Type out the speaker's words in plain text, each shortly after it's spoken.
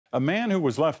A man who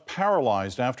was left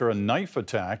paralyzed after a knife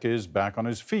attack is back on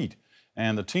his feet,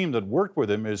 and the team that worked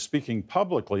with him is speaking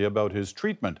publicly about his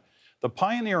treatment. The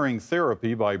pioneering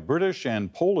therapy by British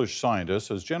and Polish scientists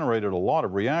has generated a lot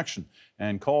of reaction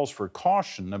and calls for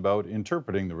caution about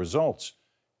interpreting the results.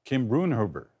 Kim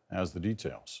Brunhuber has the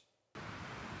details.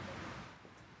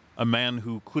 A man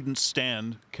who couldn't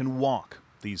stand can walk.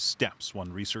 These steps,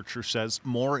 one researcher says,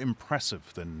 more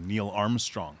impressive than Neil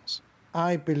Armstrong's.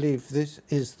 I believe this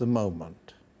is the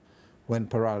moment when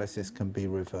paralysis can be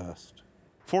reversed.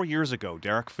 4 years ago,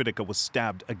 Derek Fidyka was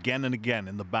stabbed again and again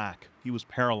in the back. He was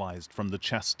paralyzed from the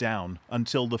chest down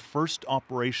until the first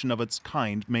operation of its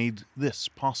kind made this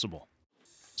possible.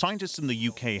 Scientists in the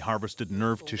UK harvested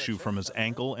nerve tissue from his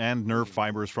ankle and nerve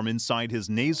fibers from inside his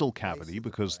nasal cavity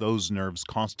because those nerves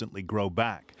constantly grow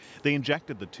back. They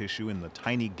injected the tissue in the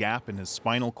tiny gap in his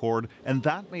spinal cord, and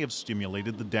that may have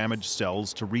stimulated the damaged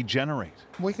cells to regenerate.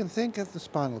 We can think of the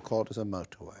spinal cord as a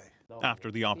motorway. After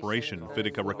the operation,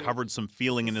 Fidyka recovered some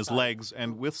feeling in his legs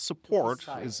and, with support,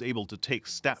 is able to take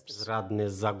steps.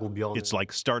 It's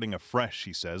like starting afresh,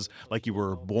 he says, like you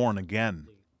were born again.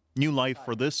 New life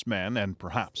for this man and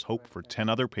perhaps hope for 10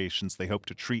 other patients they hope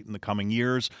to treat in the coming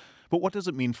years. But what does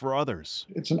it mean for others?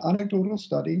 It's an anecdotal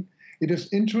study. It is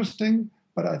interesting,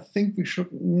 but I think we should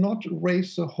not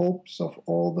raise the hopes of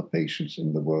all the patients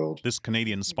in the world. This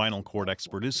Canadian spinal cord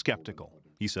expert is skeptical.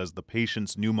 He says the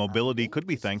patient's new mobility could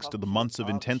be thanks to the months of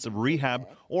intensive rehab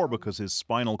or because his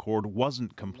spinal cord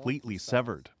wasn't completely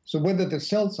severed. So whether the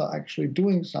cells are actually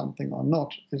doing something or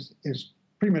not is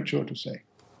premature to say.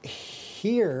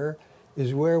 Here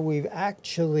is where we've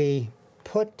actually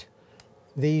put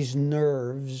these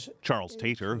nerves. Charles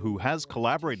Tater, who has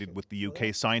collaborated with the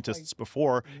UK scientists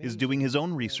before, is doing his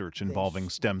own research involving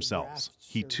stem cells.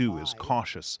 He too is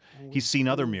cautious. He's seen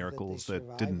other miracles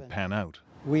that didn't pan out.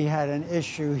 We had an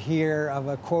issue here of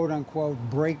a quote-unquote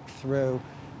breakthrough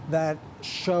that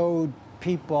showed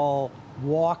people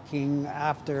walking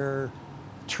after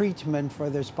treatment for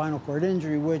their spinal cord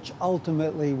injury, which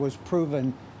ultimately was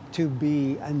proven to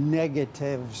be a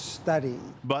negative study.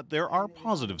 But there are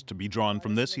positives to be drawn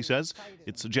from this, he says.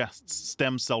 It suggests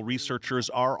stem cell researchers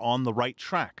are on the right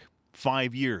track.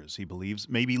 5 years, he believes,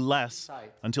 maybe less,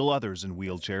 until others in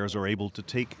wheelchairs are able to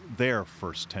take their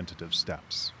first tentative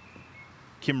steps.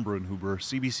 Kim Brunhuber,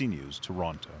 CBC News,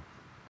 Toronto.